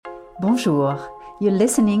Bonjour, you're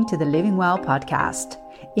listening to the Living Well podcast.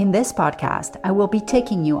 In this podcast, I will be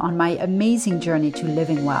taking you on my amazing journey to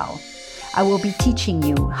living well. I will be teaching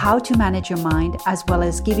you how to manage your mind as well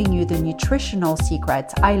as giving you the nutritional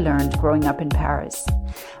secrets I learned growing up in Paris.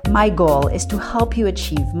 My goal is to help you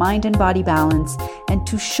achieve mind and body balance and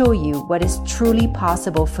to show you what is truly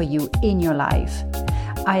possible for you in your life.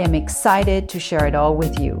 I am excited to share it all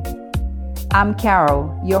with you. I'm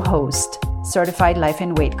Caro, your host, certified life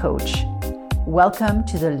and weight coach. Welcome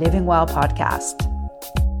to the Living Well podcast.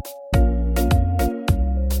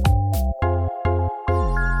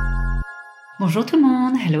 Bonjour tout le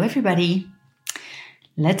monde. Hello everybody.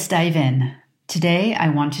 Let's dive in. Today I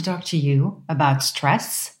want to talk to you about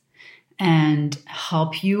stress and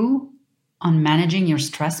help you on managing your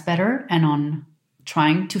stress better and on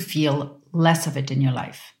trying to feel less of it in your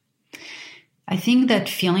life. I think that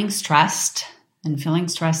feeling stressed and feeling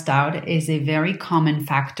stressed out is a very common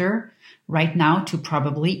factor right now to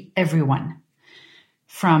probably everyone.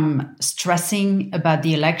 From stressing about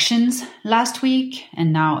the elections last week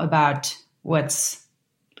and now about what's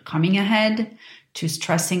coming ahead, to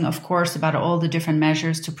stressing, of course, about all the different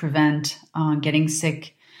measures to prevent getting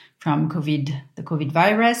sick from the COVID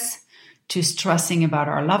virus, to stressing about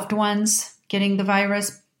our loved ones getting the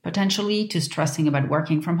virus potentially, to stressing about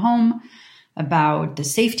working from home, about the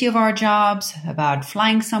safety of our jobs, about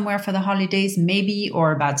flying somewhere for the holidays maybe,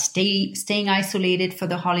 or about staying isolated for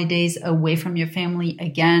the holidays away from your family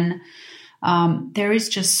again. There is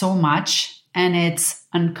just so much and it's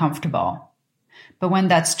uncomfortable. But when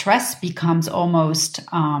that stress becomes almost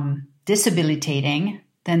disabilitating,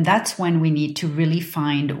 then that's when we need to really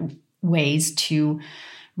find ways to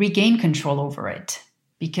regain control over it,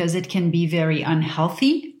 because it can be very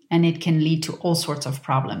unhealthy and it can lead to all sorts of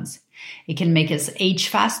problems. It can make us age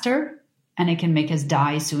faster and it can make us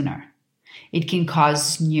die sooner. It can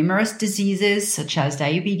cause numerous diseases such as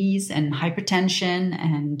diabetes and hypertension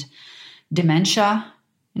and dementia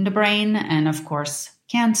in the brain and, of course,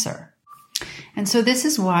 cancer. And so this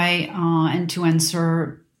is why, and to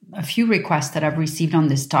answer a few requests that I've received on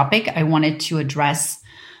this topic, I wanted to address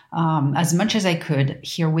as much as I could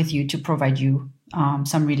here with you to provide you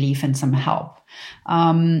some relief and some help.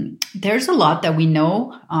 There's a lot that we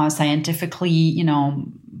know scientifically,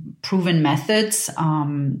 proven methods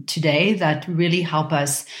today that really help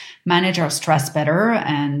us manage our stress better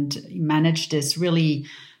and manage this really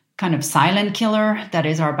kind of silent killer that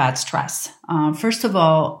is our bad stress. First of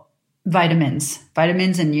all, vitamins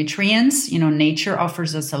and nutrients. Nature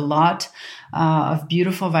offers us a lot of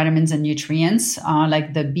beautiful vitamins and nutrients,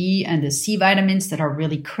 like the B and the C vitamins that are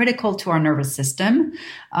really critical to our nervous system,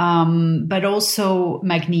 but also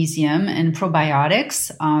magnesium and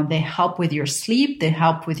probiotics. They help with your sleep. They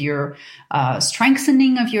help with your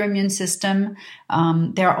strengthening of your immune system.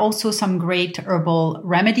 There are also some great herbal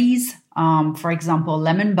remedies. For example,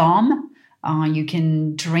 lemon balm. You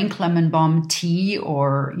can drink lemon balm tea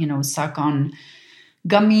or, suck on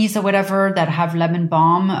gummies or whatever that have lemon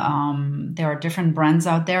balm. There are different brands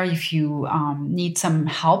out there. If you need some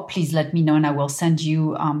help, please let me know and I will send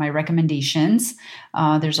you my recommendations.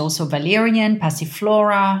 There's also valerian,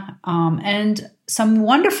 passiflora, and some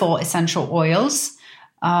wonderful essential oils.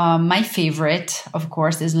 My favorite, of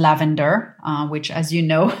course, is lavender, which, as you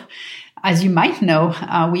might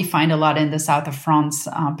know, we find a lot in the south of France,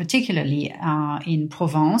 particularly in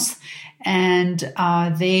Provence, and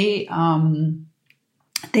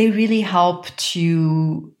they really help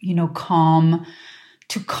to calm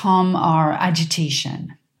our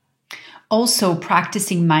agitation. Also,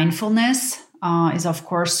 practicing mindfulness is of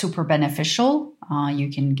course super beneficial.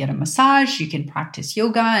 You can get a massage, you can practice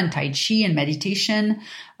yoga and Tai Chi and meditation,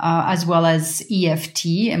 as well as EFT,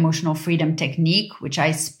 Emotional Freedom Technique, which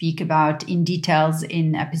I speak about in details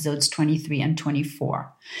in episodes 23 and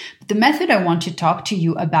 24. But the method I want to talk to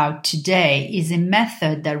you about today is a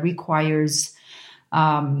method that requires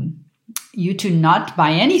you to not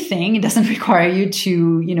buy anything. It doesn't require you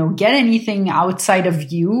to, get anything outside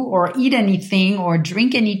of you or eat anything or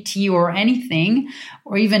drink any tea or anything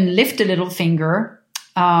or even lift a little finger.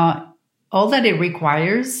 All that it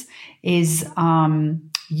requires is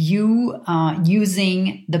you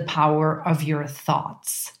using the power of your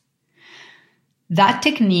thoughts. That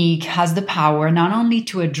technique has the power not only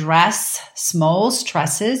to address small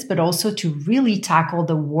stresses, but also to really tackle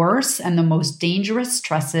the worst and the most dangerous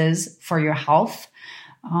stresses for your health,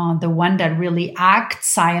 the one that really acts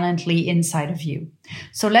silently inside of you.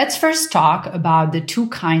 So let's first talk about the two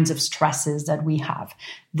kinds of stresses that we have.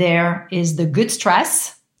 There is the good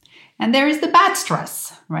stress and there is the bad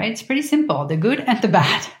stress, right? It's pretty simple, the good and the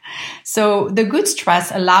bad. So the good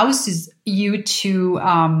stress allows you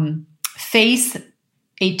to face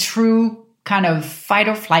a true kind of fight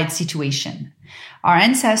or flight situation. Our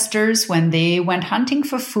ancestors, when they went hunting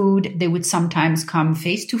for food, they would sometimes come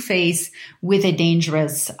face to face with a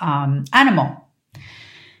dangerous animal.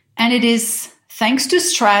 And it is thanks to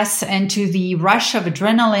stress and to the rush of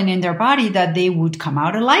adrenaline in their body that they would come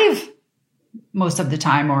out alive most of the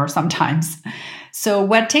time or sometimes. So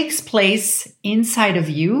what takes place inside of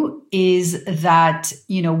you is that,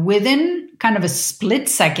 within kind of a split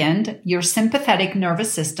second, your sympathetic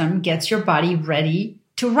nervous system gets your body ready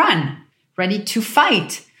to run, ready to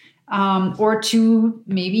fight, or to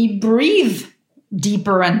maybe breathe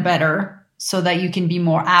deeper and better so that you can be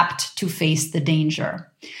more apt to face the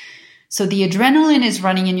danger. So the adrenaline is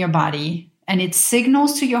running in your body and it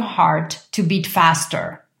signals to your heart to beat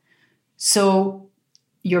faster. So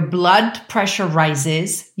your blood pressure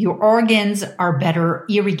rises, your organs are better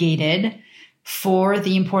irrigated for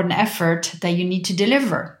the important effort that you need to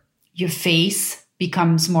deliver. Your face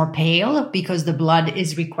becomes more pale because the blood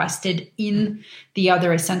is requested in the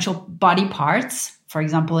other essential body parts, for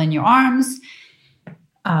example, in your arms,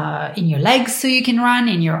 in your legs so you can run,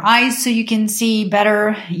 in your eyes so you can see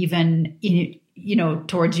better, even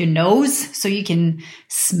towards your nose so you can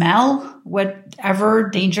smell whatever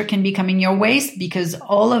danger can be coming your way, because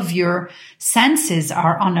all of your senses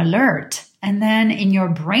are on alert. And then in your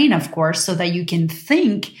brain, of course, so that you can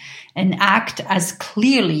think and act as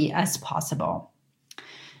clearly as possible.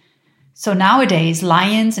 So nowadays,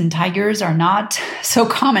 lions and tigers are not so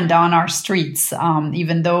common down our streets,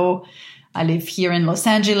 even though I live here in Los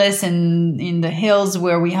Angeles and in the hills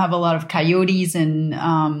where we have a lot of coyotes and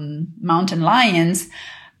mountain lions.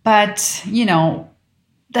 But,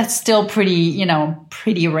 that's still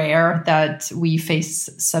pretty rare that we face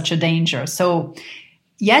such a danger. So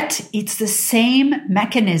yet it's the same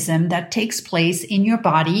mechanism that takes place in your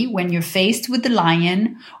body when you're faced with the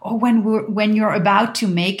lion or when you're about to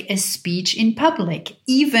make a speech in public,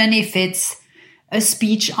 even if it's a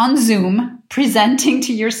speech on Zoom presenting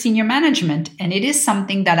to your senior management. And it is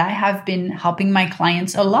something that I have been helping my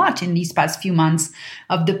clients a lot in these past few months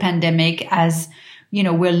of the pandemic, as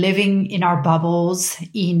we're living in our bubbles,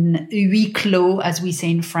 in huis clos, as we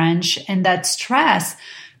say in French, and that stress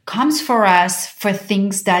comes for us for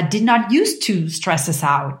things that did not used to stress us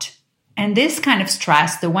out. And this kind of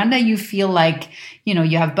stress, the one that you feel like,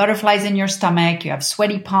 you have butterflies in your stomach, you have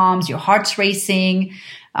sweaty palms, your heart's racing,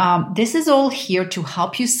 this is all here to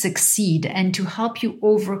help you succeed and to help you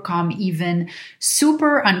overcome even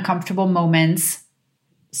super uncomfortable moments,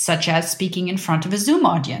 such as speaking in front of a Zoom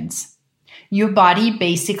audience. Your body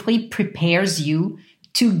basically prepares you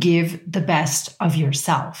to give the best of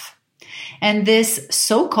yourself. And this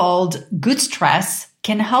so-called good stress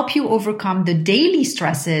can help you overcome the daily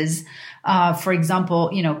stresses. For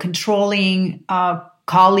example, controlling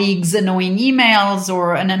colleagues' annoying emails,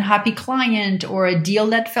 or an unhappy client, or a deal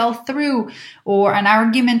that fell through, or an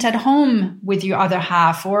argument at home with your other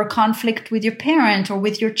half, or a conflict with your parent, or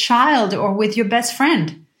with your child, or with your best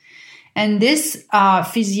friend. And this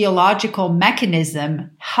physiological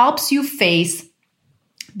mechanism helps you face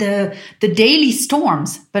the daily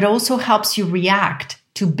storms, but also helps you react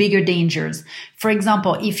to bigger dangers. For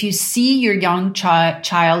example, if you see your young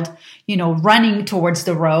child, running towards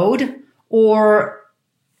the road, or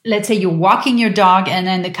let's say you're walking your dog and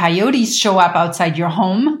then the coyotes show up outside your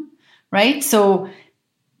home, right? So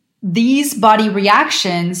these body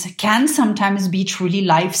reactions can sometimes be truly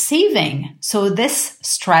life-saving. So this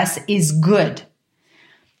stress is good.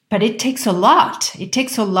 But it takes a lot. It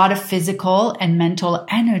takes a lot of physical and mental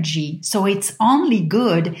energy. So it's only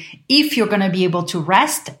good if you're going to be able to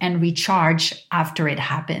rest and recharge after it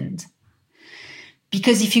happened.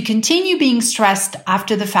 Because if you continue being stressed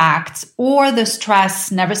after the fact, or the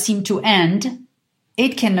stress never seemed to end,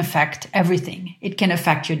 it can affect everything. It can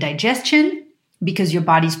affect your digestion, because your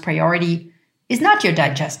body's priority is not your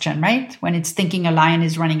digestion, right? When it's thinking a lion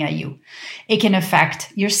is running at you. It can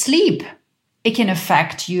affect your sleep. It can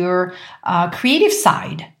affect your creative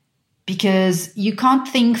side, because you can't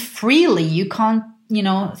think freely. You can't,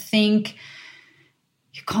 think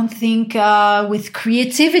with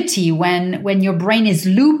creativity when your brain is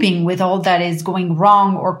looping with all that is going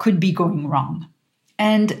wrong or could be going wrong.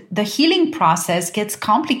 And the healing process gets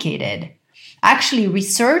complicated. Actually,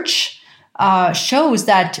 research shows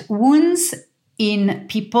that wounds in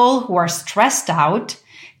people who are stressed out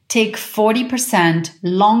take 40%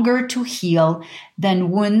 longer to heal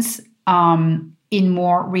than wounds in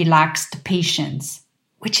more relaxed patients,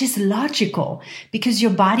 which is logical because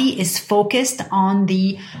your body is focused on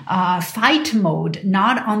the fight mode,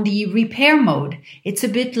 not on the repair mode. It's a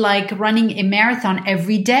bit like running a marathon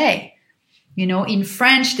every day. In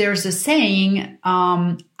French, there's a saying,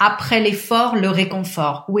 après l'effort, le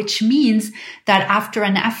réconfort, which means that after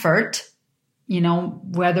an effort,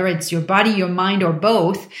 whether it's your body, your mind, or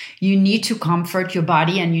both, you need to comfort your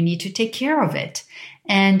body and you need to take care of it.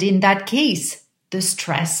 And in that case, the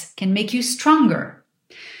stress can make you stronger.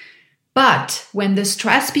 But when the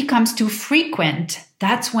stress becomes too frequent,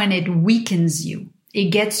 that's when it weakens you. It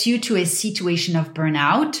gets you to a situation of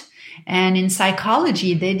burnout. And in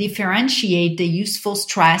psychology, they differentiate the useful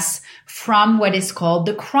stress from what is called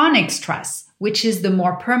the chronic stress, which is the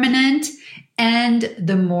more permanent and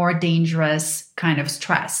the more dangerous kind of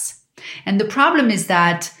stress. And the problem is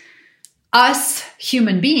that us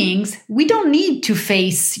human beings, we don't need to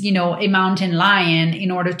face, a mountain lion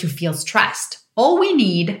in order to feel stressed. All we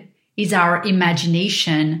need is our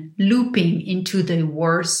imagination looping into the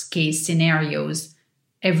worst case scenarios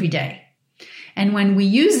every day. And when we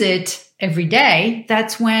use it every day,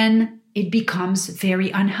 that's when it becomes very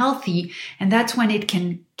unhealthy. And that's when it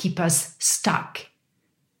can keep us stuck.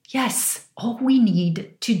 Yes, all we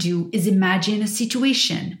need to do is imagine a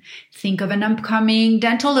situation. Think of an upcoming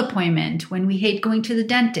dental appointment when we hate going to the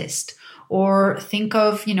dentist. Or think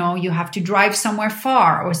of, you have to drive somewhere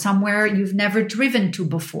far or somewhere you've never driven to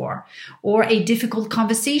before. Or a difficult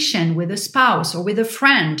conversation with a spouse or with a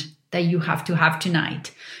friend that you have to have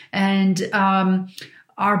tonight. And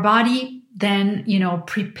our body then,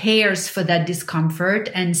 prepares for that discomfort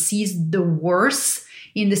and sees the worst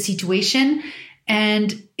in the situation.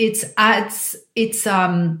 And it's as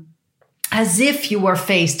if you were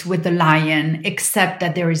faced with the lion, except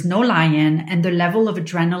that there is no lion, and the level of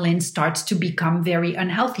adrenaline starts to become very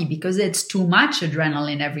unhealthy because it's too much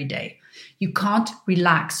adrenaline every day. You can't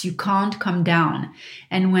relax. You can't come down.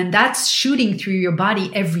 And when that's shooting through your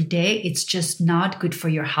body every day, it's just not good for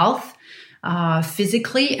your health,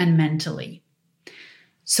 physically and mentally.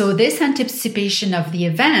 So this anticipation of the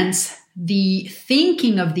events, the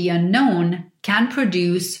thinking of the unknown, can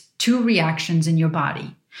produce two reactions in your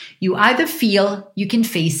body. You either feel you can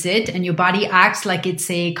face it and your body acts like it's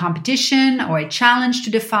a competition or a challenge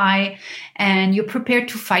to defy, and you're prepared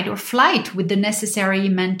to fight or flight with the necessary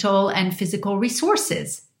mental and physical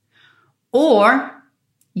resources. Or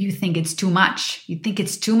you think it's too much. You think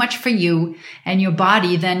it's too much for you, and your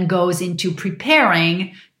body then goes into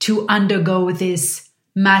preparing to undergo this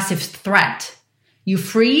massive threat. You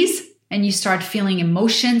freeze and you start feeling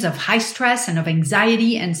emotions of high stress and of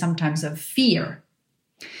anxiety and sometimes of fear.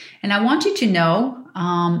 And I want you to know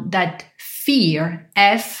that fear,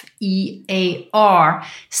 F-E-A-R,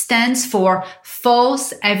 stands for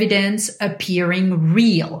false evidence appearing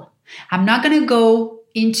real. I'm not going to go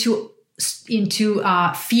into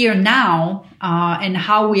fear now and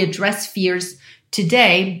how we address fears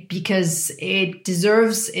today because it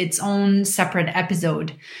deserves its own separate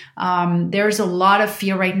episode. There's a lot of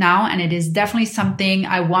fear right now, and it is definitely something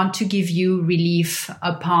I want to give you relief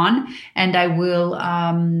upon, and I will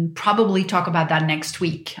probably talk about that next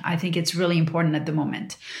week. I think it's really important at the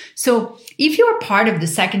moment. So if you're part of the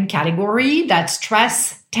second category, that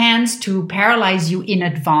stress tends to paralyze you in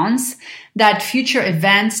advance, that future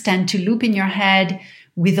events tend to loop in your head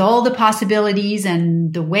with all the possibilities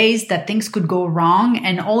and the ways that things could go wrong,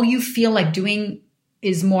 and all you feel like doing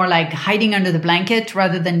is more like hiding under the blanket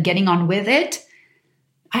rather than getting on with it,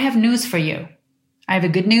 I have news for you. I have a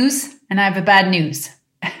good news and I have a bad news.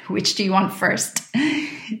 Which do you want first?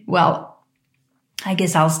 Well, I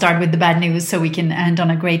guess I'll start with the bad news so we can end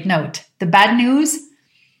on a great note. The bad news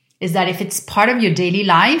is that if it's part of your daily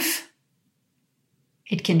life,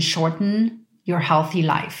 it can shorten your healthy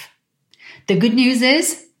life. The good news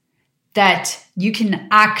is that you can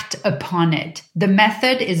act upon it. The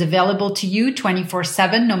method is available to you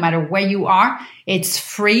 24/7, no matter where you are. It's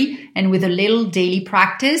free, and with a little daily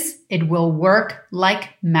practice, it will work like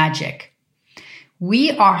magic.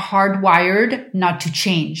 We are hardwired not to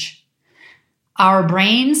change. Our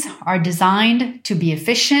brains are designed to be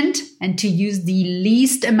efficient and to use the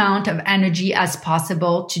least amount of energy as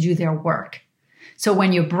possible to do their work. So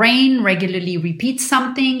when your brain regularly repeats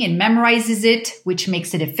something, it memorizes it, which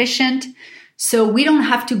makes it efficient. So we don't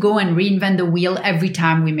have to go and reinvent the wheel every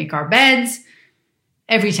time we make our beds,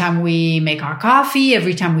 every time we make our coffee,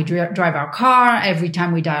 every time we drive our car, every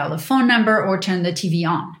time we dial a phone number or turn the TV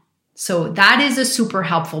on. So that is a super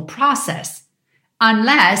helpful process,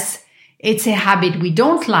 unless it's a habit we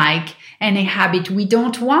don't like and a habit we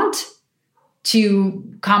don't want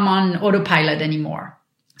to come on autopilot anymore.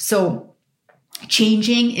 So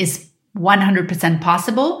changing is 100%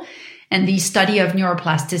 possible. And the study of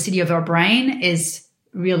neuroplasticity of our brain is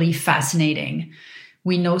really fascinating.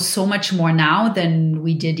 We know so much more now than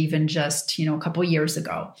we did even just, a couple years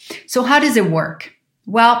ago. So how does it work?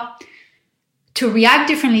 Well, to react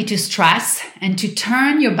differently to stress and to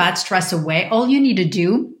turn your bad stress away, all you need to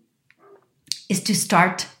do is to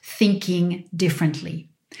start thinking differently.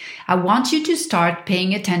 I want you to start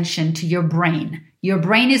paying attention to your brain. Your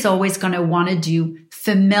brain is always going to want to do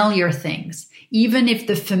familiar things, even if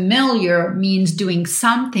the familiar means doing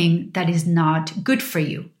something that is not good for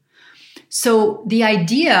you. So the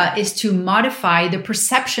idea is to modify the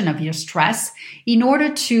perception of your stress in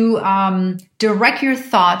order to direct your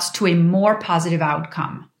thoughts to a more positive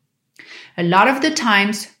outcome. A lot of the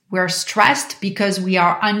times we're stressed because we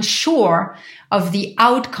are unsure of the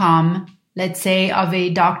outcome, let's say, of a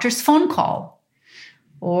doctor's phone call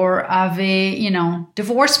or of a,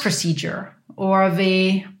 divorce procedure or of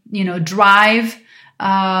a, drive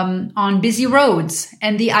on busy roads.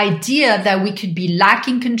 And the idea that we could be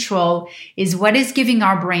lacking control is what is giving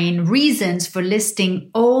our brain reasons for listing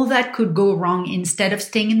all that could go wrong instead of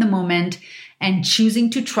staying in the moment and choosing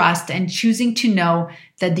to trust and choosing to know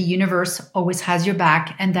that the universe always has your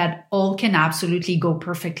back and that all can absolutely go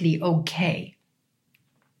perfectly okay.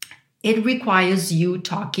 It requires you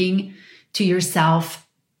talking to yourself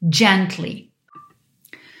gently.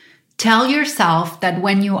 Tell yourself that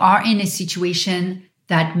when you are in a situation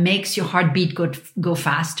that makes your heartbeat go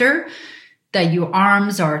faster, that your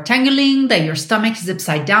arms are tingling, that your stomach is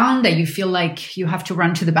upside down, that you feel like you have to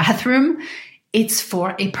run to the bathroom, it's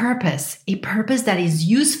for a purpose that is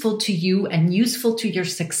useful to you and useful to your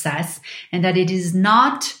success, and that it is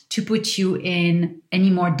not to put you in any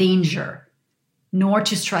more danger, nor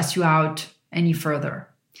to stress you out any further.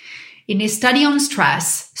 In a study on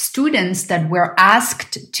stress, students that were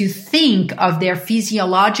asked to think of their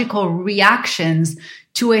physiological reactions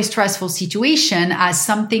to a stressful situation as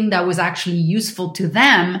something that was actually useful to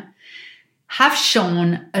them have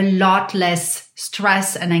shown a lot less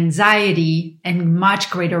stress and anxiety and much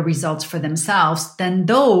greater results for themselves than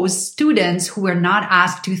those students who were not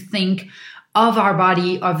asked to think of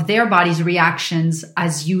their body's reactions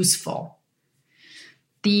as useful.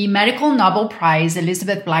 The medical Nobel Prize,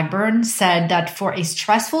 Elizabeth Blackburn, said that for a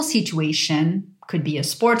stressful situation, could be a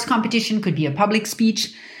sports competition, could be a public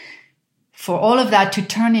speech, for all of that to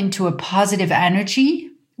turn into a positive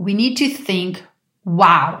energy, we need to think,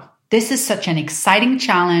 wow, this is such an exciting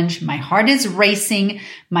challenge. My heart is racing.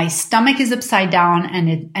 My stomach is upside down.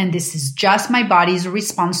 And this is just my body's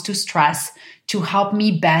response to stress to help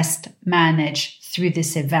me best manage through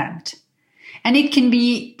this event. And it can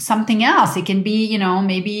be something else. It can be,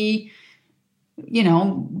 maybe,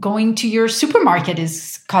 going to your supermarket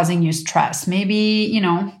is causing you stress. Maybe,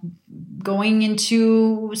 going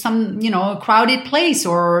into some, a crowded place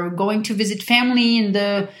or going to visit family in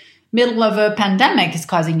the middle of a pandemic is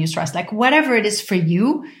causing you stress. Like whatever it is for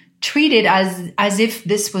you, treat it as if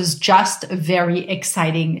this was just a very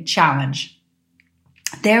exciting challenge.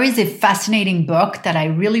 There is a fascinating book that I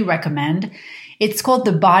really recommend. It's called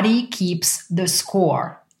The Body Keeps the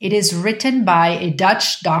Score. It is written by a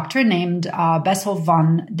Dutch doctor named Bessel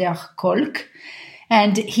van der Kolk.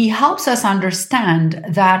 And he helps us understand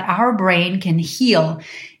that our brain can heal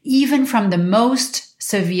even from the most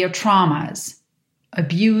severe traumas,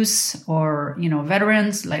 abuse or,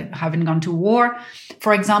 veterans like having gone to war,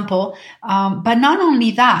 for example. But not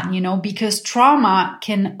only that, because trauma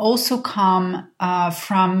can also come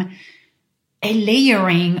from a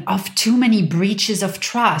layering of too many breaches of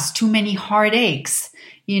trust, too many heartaches,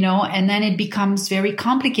 and then it becomes very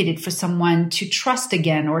complicated for someone to trust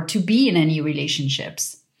again or to be in any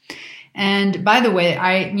relationships. And by the way,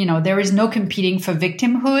 there is no competing for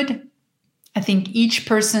victimhood. I think each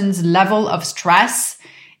person's level of stress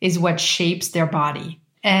is what shapes their body.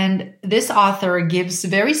 And this author gives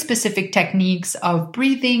very specific techniques of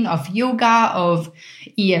breathing, of yoga, of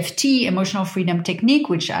EFT, emotional freedom technique,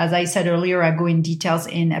 which, as I said earlier, I go in details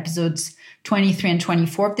in episodes 23 and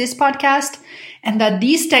 24 of this podcast. And that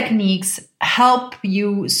these techniques help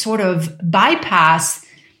you sort of bypass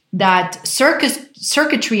that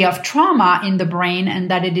circuitry of trauma in the brain,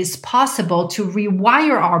 and that it is possible to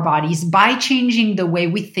rewire our bodies by changing the way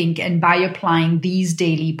we think and by applying these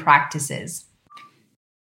daily practices.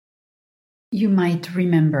 You might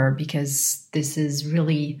remember, because this is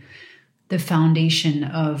really the foundation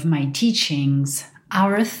of my teachings,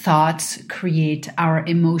 our thoughts create our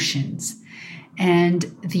emotions. And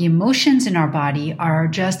the emotions in our body are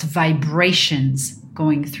just vibrations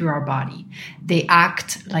going through our body. They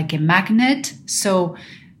act like a magnet. So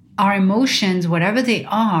our emotions, whatever they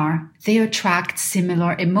are, they attract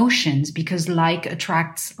similar emotions because like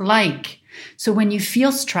attracts like. So when you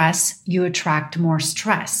feel stress, you attract more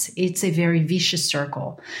stress. It's a very vicious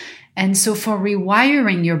circle. And so for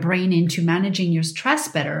rewiring your brain into managing your stress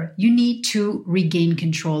better, you need to regain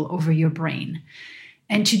control over your brain.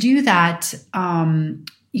 And to do that,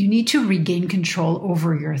 you need to regain control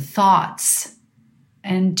over your thoughts.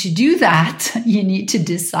 And to do that, you need to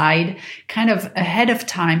decide kind of ahead of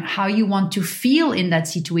time how you want to feel in that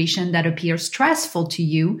situation that appears stressful to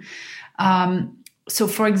you. So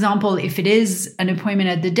for example, if it is an appointment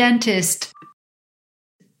at the dentist,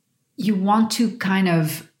 you want to kind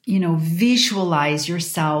of, visualize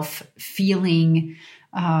yourself feeling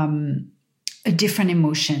a different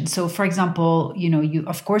emotion. So for example,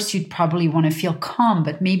 you'd probably want to feel calm,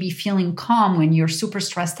 but maybe feeling calm when you're super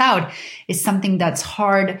stressed out is something that's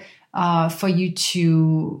hard for you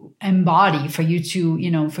to embody, for you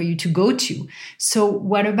to go to. So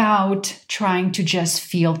what about trying to just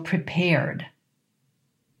feel prepared?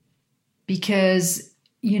 Because,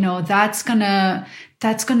 that's gonna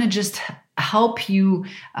just help you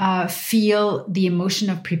feel the emotion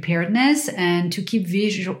of preparedness and to keep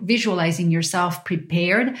visualizing yourself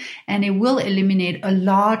prepared. And it will eliminate a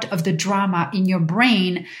lot of the drama in your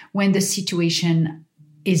brain when the situation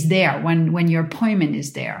is there, when your appointment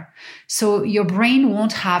is there. So your brain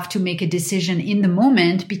won't have to make a decision in the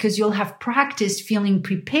moment because you'll have practiced feeling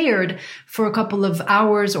prepared for a couple of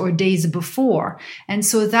hours or days before. And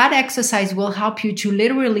so that exercise will help you to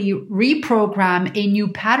literally reprogram a new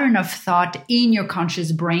pattern of thought in your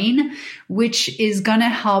conscious brain, which is going to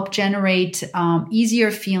help generate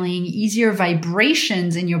easier feeling, easier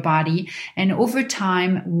vibrations in your body. And over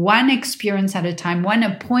time, one experience at a time, one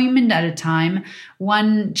appointment at a time,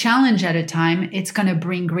 one challenge at a time, it's going to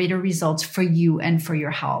bring greater results for you and for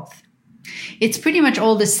your health. It's pretty much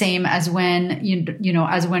all the same as when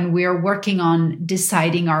as when we're working on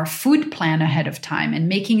deciding our food plan ahead of time and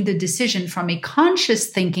making the decision from a conscious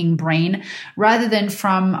thinking brain rather than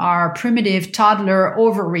from our primitive toddler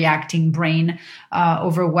overreacting brain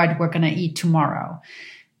over what we're going to eat tomorrow.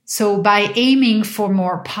 So by aiming for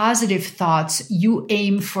more positive thoughts, you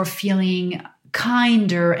aim for feeling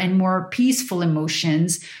kinder and more peaceful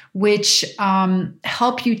emotions, which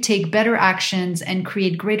help you take better actions and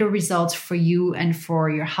create greater results for you and for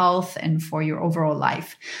your health and for your overall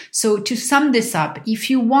life. So to sum this up, if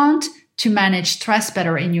you want to manage stress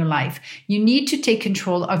better in your life, you need to take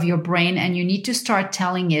control of your brain and you need to start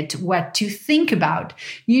telling it what to think about.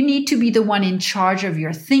 You need to be the one in charge of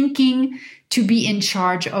your thinking, to be in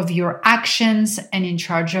charge of your actions and in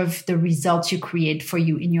charge of the results you create for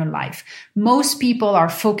you in your life. Most people are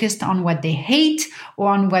focused on what they hate or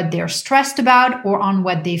on what they're stressed about or on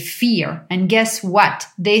what they fear. And guess what?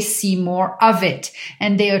 They see more of it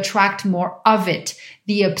and they attract more of it.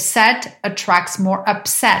 The upset attracts more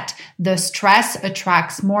upset. The stress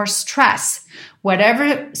attracts more stress.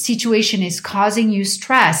 Whatever situation is causing you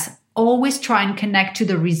stress, always try and connect to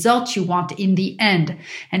the result you want in the end.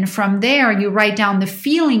 And from there, you write down the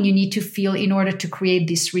feeling you need to feel in order to create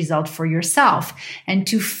this result for yourself. And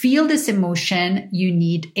to feel this emotion, you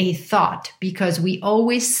need a thought because we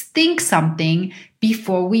always think something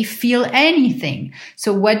before we feel anything.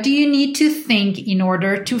 So what do you need to think in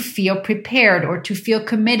order to feel prepared or to feel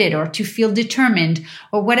committed or to feel determined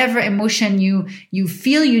or whatever emotion you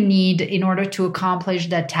feel you need in order to accomplish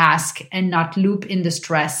that task and not loop in the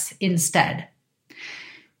stress instead?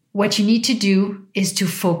 What you need to do is to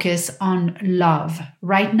focus on love.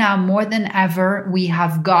 Right now, more than ever, we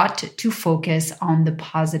have got to focus on the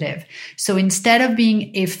positive. So instead of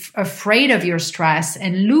being afraid of your stress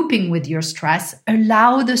and looping with your stress,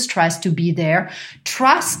 allow the stress to be there.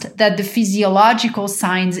 Trust that the physiological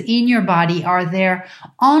signs in your body are there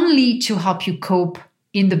only to help you cope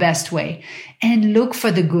in the best way. And look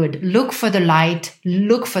for the good, look for the light,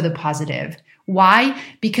 look for the positive. Why?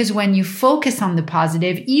 Because when you focus on the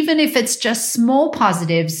positive, even if it's just small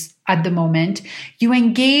positives at the moment, you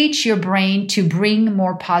engage your brain to bring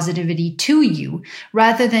more positivity to you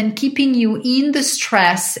rather than keeping you in the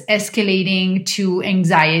stress, escalating to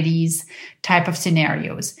anxieties type of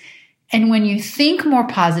scenarios. And when you think more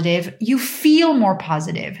positive, you feel more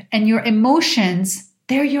positive and your emotions,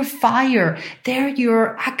 they're your fire. They're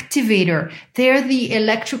your activator. They're the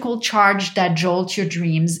electrical charge that jolts your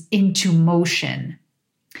dreams into motion.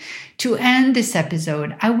 To end this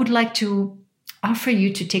episode, I would like to offer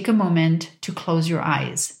you to take a moment to close your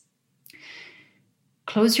eyes.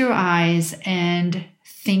 Close your eyes and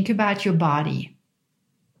think about your body.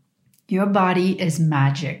 Your body is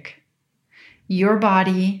magic. Your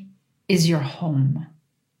body is your home.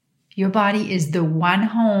 Your body is the one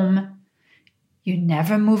home you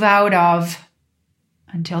never move out of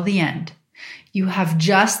until the end. You have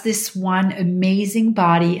just this one amazing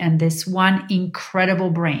body and this one incredible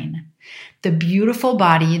brain. The beautiful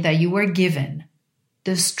body that you were given,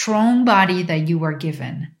 the strong body that you were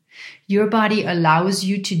given. Your body allows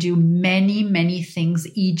you to do many, many things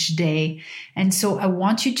each day. And so I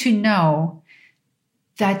want you to know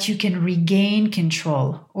that you can regain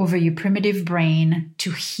control over your primitive brain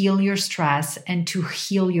to heal your stress and to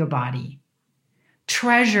heal your body.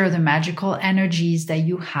 Treasure the magical energies that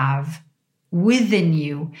you have within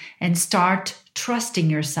you and start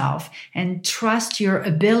trusting yourself and trust your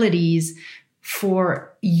abilities,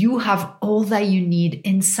 for you have all that you need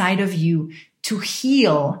inside of you to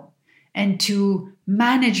heal and to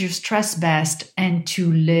manage your stress best and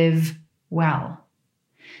to live well.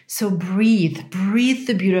 So breathe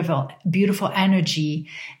the beautiful energy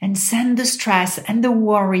and send the stress and the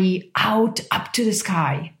worry out up to the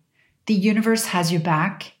sky. The universe has your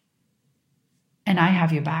back and I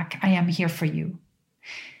have your back. I am here for you.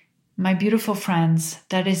 My beautiful friends,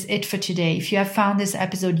 that is it for today. If you have found this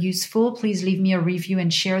episode useful, please leave me a review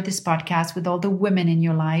and share this podcast with all the women in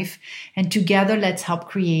your life. And together, let's help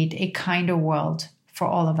create a kinder world for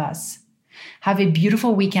all of us. Have a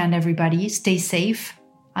beautiful weekend, everybody. Stay safe.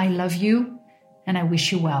 I love you and I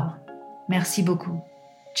wish you well. Merci beaucoup.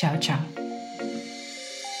 Ciao, ciao.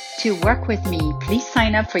 To work with me, please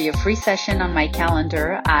sign up for your free session on my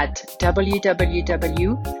calendar at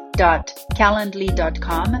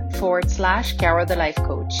www.calendly.com/Caro the Life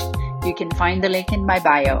Coach. You can find the link in my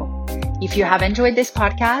bio. If you have enjoyed this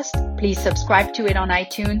podcast, please subscribe to it on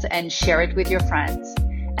iTunes and share it with your friends.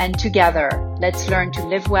 And together, let's learn to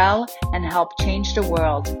live well and help change the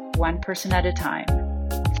world one person at a time.